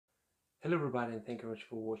Hello everybody, and thank you very much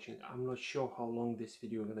for watching. I'm not sure how long this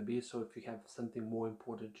video is going to be, so if you have something more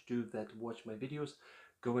important to do than to watch my videos,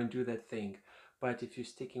 go and do that thing. But if you're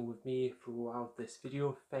sticking with me throughout this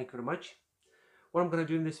video, thank you very much. What I'm going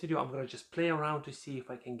to do in this video, I'm going to just play around to see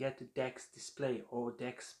if I can get the DeX display or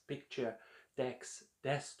DeX picture, DeX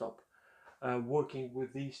desktop working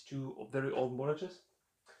with these two very old monitors.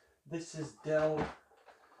 This is Dell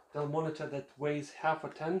monitor that weighs half a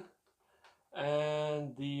ton.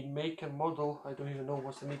 And the make and model, I don't even know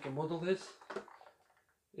what the make and model is.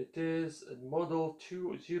 It is a model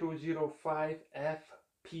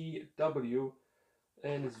 2005FPW,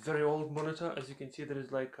 and it's very old monitor. As you can see, there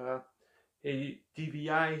is like a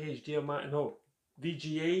DVI, HDMI, no,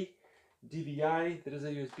 VGA, DVI. There is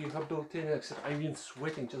a USB hub built in. I'm even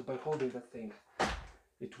sweating just by holding that thing.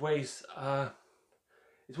 It weighs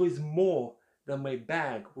more than my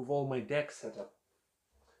bag with all my DeX setup.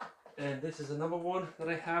 And this is another one that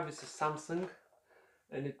I have. It's a Samsung,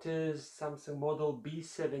 and it is Samsung model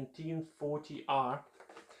B1740R.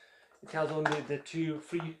 It has only the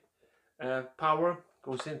free power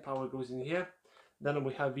goes in here. Then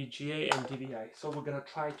we have VGA and DVI. So we're gonna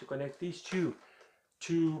try to connect these two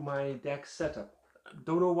to my DeX setup.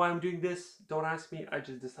 Don't know why I'm doing this. Don't ask me. I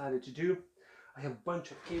just decided to do. I have a bunch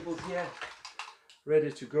of cables here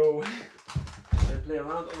ready to go and play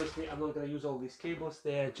around. Obviously, I'm not gonna use all these cables.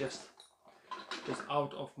 They're just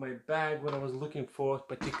out of my bag when I was looking for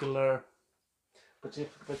particular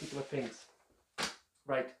things.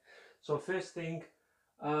 Right. So first thing,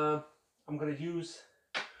 I'm gonna use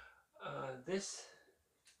this.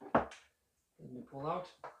 Let me pull out.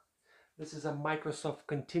 This is a Microsoft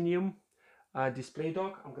Continuum display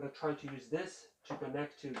dock. I'm gonna try to use this to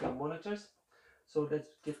connect to the monitors. So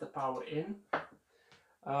let's get the power in.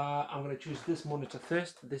 I'm gonna choose this monitor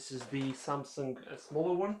first. This is the Samsung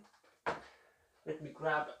smaller one. Let me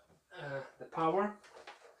grab the power.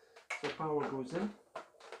 So power goes in.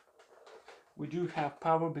 We do have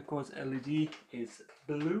power because LED is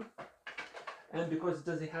blue, and because it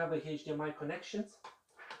doesn't have a HDMI connections,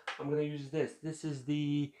 I'm going to use this. This is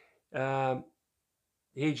the HDMI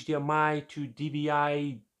to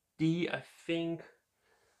DVI-D, I think,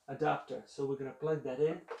 adapter. So we're going to plug that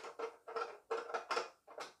in.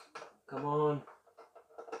 Come on.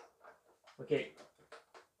 Okay,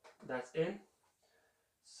 that's in.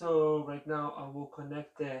 So right now I will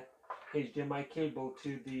connect the HDMI cable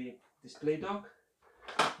to the display dock.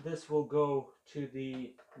 This will go to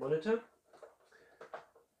the monitor.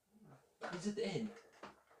 Is it in?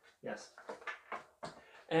 Yes.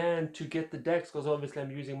 And to get the DeX, because obviously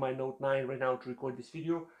I'm using my Note 9 right now to record this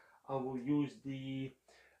video, I will use the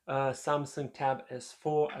Samsung Tab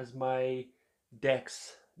S4 as my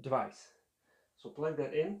DeX device. So plug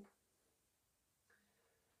that in.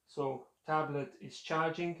 So tablet is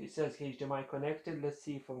charging. It says HDMI connected. Let's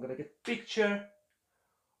see if I'm gonna get picture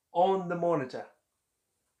on the monitor.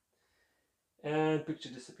 And picture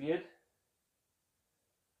disappeared.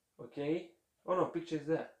 Okay. Oh no, picture is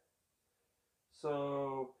there.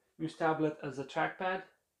 So use tablet as a trackpad.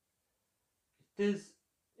 It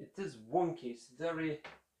is wonky. It's very.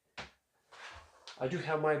 I do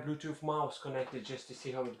have my Bluetooth mouse connected just to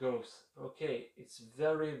see how it goes. Okay, it's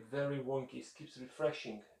very wonky. It keeps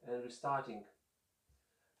refreshing and restarting.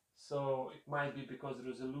 So it might be because the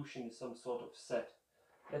resolution is some sort of set.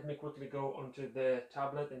 Let me quickly go onto the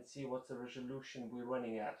tablet and see what's the resolution we're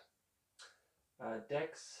running at.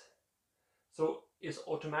 DeX. So it's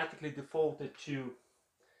automatically defaulted to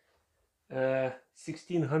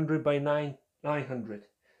 1600 by 900.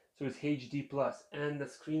 So it's HD plus, and the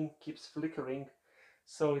screen keeps flickering.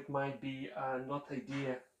 So it might be not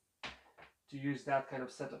idea to use that kind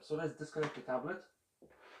of setup. So let's disconnect the tablet.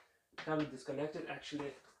 Tablet disconnected.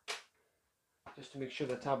 Actually, just to make sure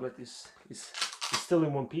the tablet is still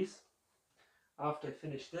in one piece. After I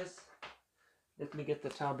finish this, let me get the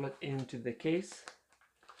tablet into the case.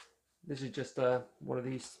 This is just one of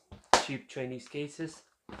these cheap Chinese cases.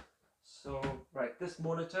 So right, this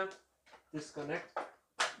monitor, disconnect.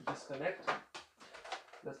 Let's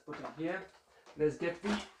put it here. Let's get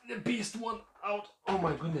the beast one out. Oh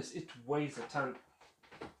my goodness, it weighs a ton.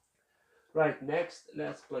 Right, next,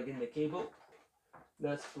 let's plug in the cable.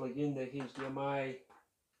 Let's plug in the HDMI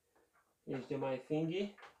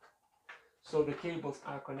thingy. So the cables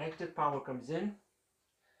are connected, power comes in.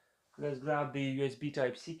 Let's grab the USB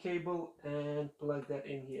Type-C cable and plug that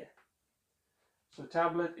in here. So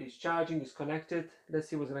tablet is charging, is connected. Let's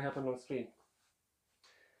see what's gonna happen on screen.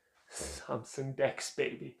 Samsung DeX,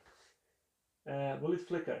 baby. Will it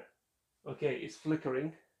flicker? Okay, it's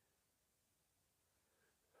flickering.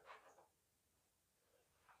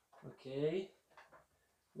 Okay,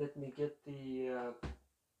 Let me get the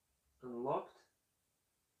unlocked.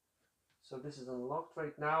 So this is unlocked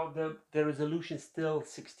right now. The resolution is still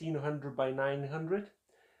 1600 by 900,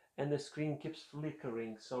 and the screen keeps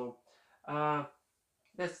flickering. So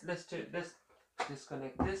let's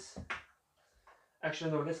disconnect this.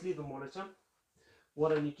 Actually, no, let's leave the monitor.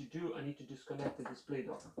 What I need to do, I need to disconnect the display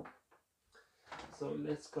dock. So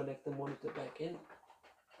let's connect the monitor back in.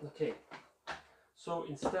 Okay. So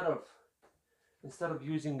instead of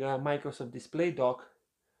using a Microsoft display dock,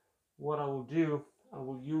 what I will do, I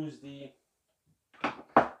will use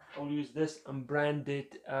this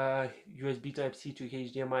unbranded USB Type-C to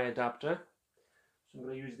HDMI adapter. So I'm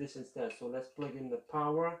going to use this instead. So let's plug in the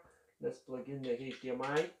power, let's plug in the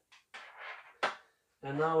HDMI,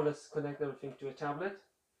 and now let's connect everything to a tablet.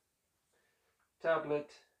 Tablet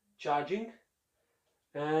charging,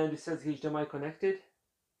 and it says HDMI connected.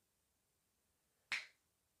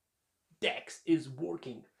 DeX is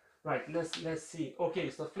working. Right, let's see. Okay,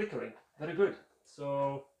 it's not flickering. Very good.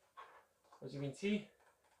 So as you can see,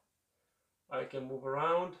 I can move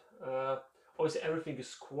around. Obviously everything is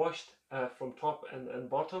squashed from top and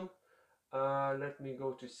bottom. Let me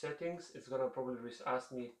go to settings. It's gonna probably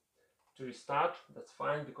ask me to restart. That's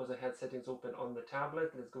fine because I had settings open on the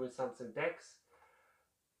tablet. Let's go in Samsung DeX.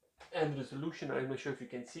 And resolution, I'm not sure if you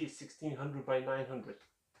can see, is 1600 by 900.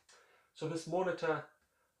 So this monitor,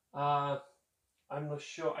 I'm not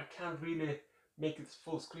sure, I can't really make it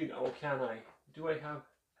full screen, or can I? Do I have,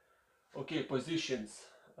 okay, positions.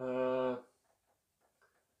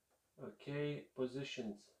 Okay,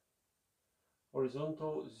 positions.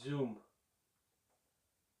 Horizontal zoom.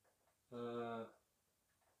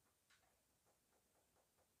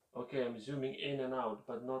 Okay, I'm zooming in and out,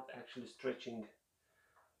 but not actually stretching.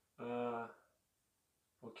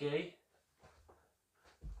 Okay.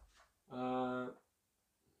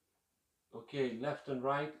 Okay, left and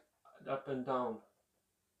right, up and down.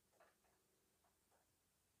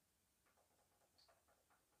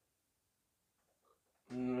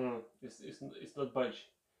 No, it's not budge.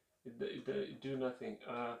 It do nothing.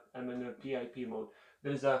 I'm in a PIP mode.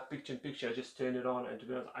 There's a picture-in-picture. I just turn it on, and to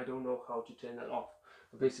be honest, I don't know how to turn it off.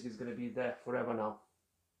 But basically, it's gonna be there forever now.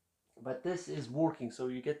 But this is working, so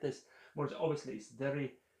you get this. Obviously, it's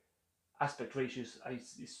very aspect ratios.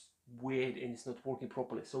 It's weird and it's not working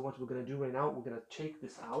properly. So what we're gonna do right now, we're gonna take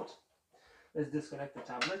this out. Let's disconnect the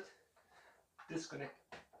tablet. Disconnect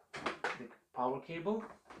the power cable.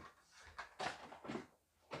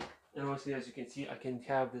 And obviously, as you can see, I can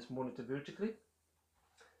have this monitor vertically.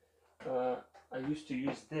 I used to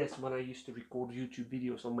use this when I used to record YouTube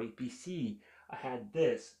videos on my PC. I had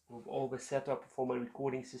this with all the setup for my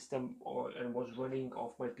recording system and was running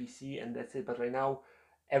off my PC, and that's it. But right now,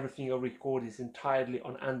 everything I record is entirely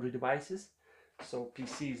on Android devices. So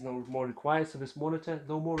PC is no more required, so this monitor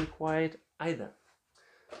no more required either.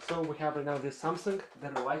 So we have right now this Samsung,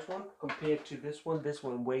 the light one, compared to this one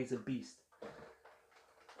weighs a beast.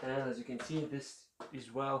 And as you can see, this as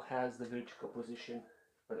well has the vertical position,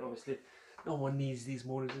 but obviously no one needs these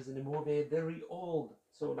monitors anymore, they're very old.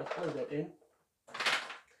 So let's plug that in.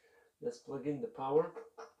 Let's plug in the power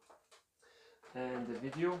and the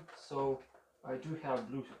video. So I do have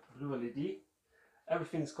blue LED.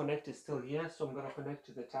 Everything's connected still here, so I'm going to connect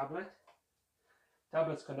to the tablet.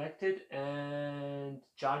 Tablet's connected and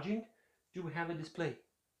charging. Do we have a display?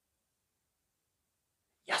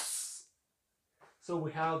 Yes! So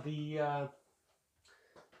we have the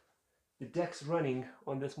DeX running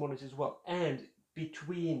on this monitor as well, and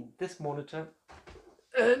between this monitor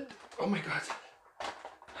and, oh my god,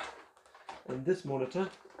 and this monitor,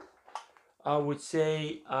 I would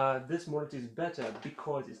say this monitor is better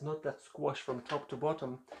because it's not that squashed from top to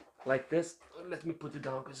bottom like this. Let me put it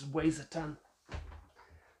down because it weighs a ton.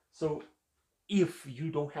 So if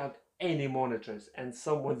you don't have any monitors and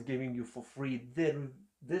someone's giving you for free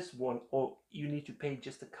this one, or you need to pay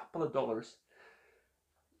just a couple of dollars,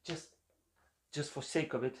 just for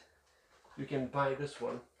sake of it, you can buy this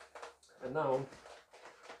one. And now,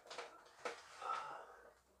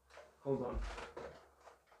 hold on.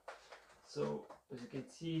 So as you can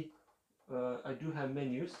see, I do have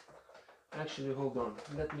menus. Actually, hold on.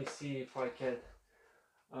 Let me see if I can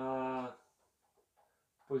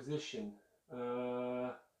position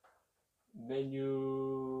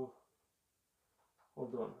menu.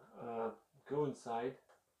 Hold on. Go inside.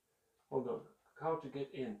 Hold on. How to get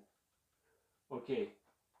in? Okay.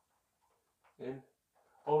 In.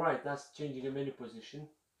 All right. That's changing a menu position.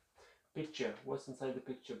 Picture. What's inside the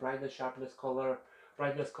picture? Brightness, sharpness, color,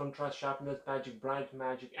 brightness, contrast, sharpness, magic bright,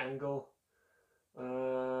 magic angle.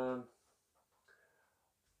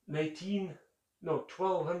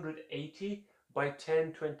 1280 by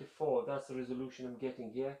 1024. That's the resolution I'm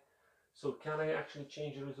getting here. So can I actually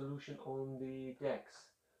change the resolution on the DeX?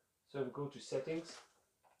 So if I go to settings,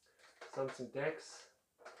 Samsung DeX.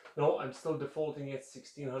 No, I'm still defaulting at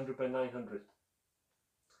 1600 by 900.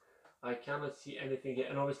 I cannot see anything here,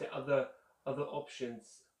 and obviously other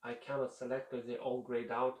options I cannot select because they're all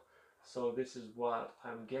grayed out. So this is what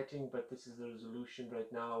I'm getting, but this is the resolution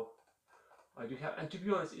right now I do have, and to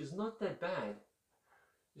be honest, it's not that bad.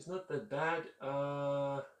 It's not that bad.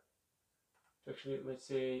 Actually, let's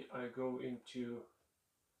say I go into,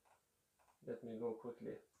 let me go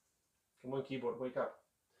quickly. Come on, keyboard, wake up.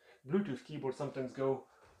 Bluetooth keyboard sometimes go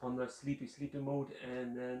on the sleepy mode,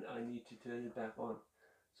 and then I need to turn it back on.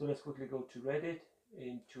 So let's quickly go to Reddit,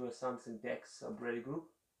 into a Samsung DeX subreddit group.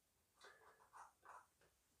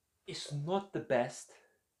 It's not the best,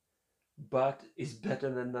 but it's better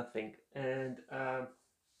than nothing. And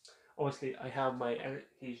obviously I have my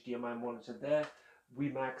HDMI monitor there,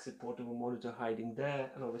 WiMAX portable monitor hiding there,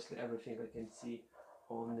 and obviously everything I can see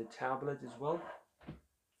on the tablet as well.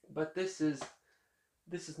 But this is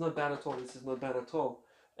not bad at all. This is not bad at all.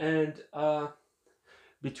 And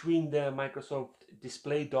between the Microsoft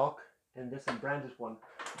display dock and this unbranded one,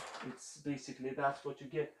 it's basically, that's what you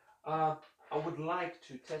get. I would like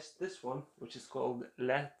to test this one, which is called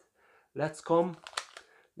Letscom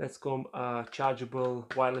chargeable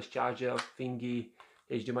wireless charger thingy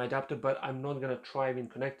HDMI adapter, but I'm not gonna try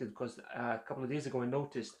and connect it because a couple of days ago I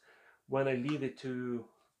noticed when I leave it to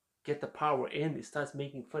get the power in, it starts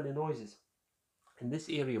making funny noises. In this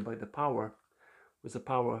area by the power, with the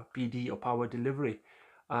power PD or power delivery,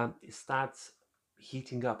 it starts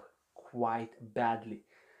heating up quite badly.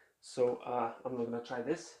 So I'm not gonna try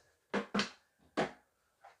this.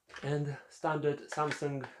 And standard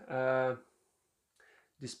Samsung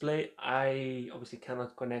display, I obviously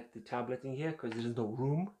cannot connect the tablet in here because there is no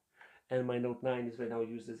room, and my Note 9 is right now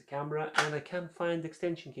used as a camera, and I can't find the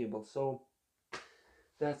extension cable. So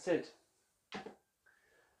that's it.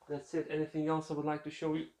 That's it. Anything else I would like to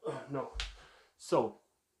show you? No. So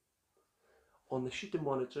on the shooter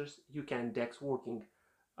monitors you can DeX working,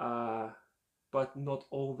 but not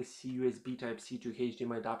all the USB Type-C to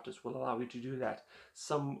HDMI adapters will allow you to do that.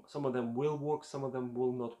 Some of them will work, some of them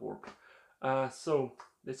will not work. So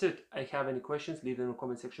that's it. If you have any questions, leave them in the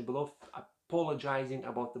comment section below. Apologizing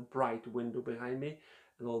about the bright window behind me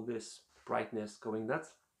and all this brightness going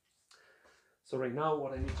nuts. So right now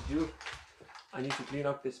what I need to do, I need to clean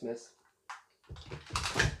up this mess.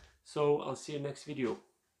 So I'll see you next video.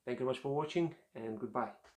 Thank you very much for watching, and goodbye.